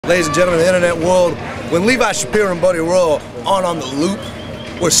Ladies and gentlemen of the internet world, when Levi, Shapiro, and Buddy Roll aren't on the loop,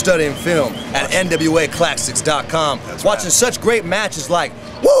 we're studying film at NWA Classics.com, watching such great matches like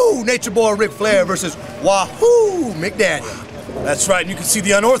Woo! Nature Boy Ric Flair versus Wahoo! McDaniel. That's right, and you can see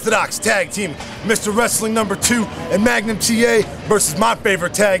the Unorthodox tag team, Mr. Wrestling #2 and Magnum TA versus my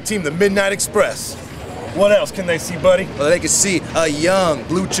favorite tag team, the Midnight Express. What else can they see, buddy? Well, they can see a young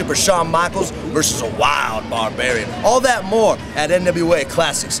blue chipper Shawn Michaels versus a wild barbarian. All that more at NWA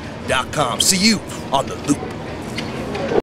Classics.com. See you on the loop.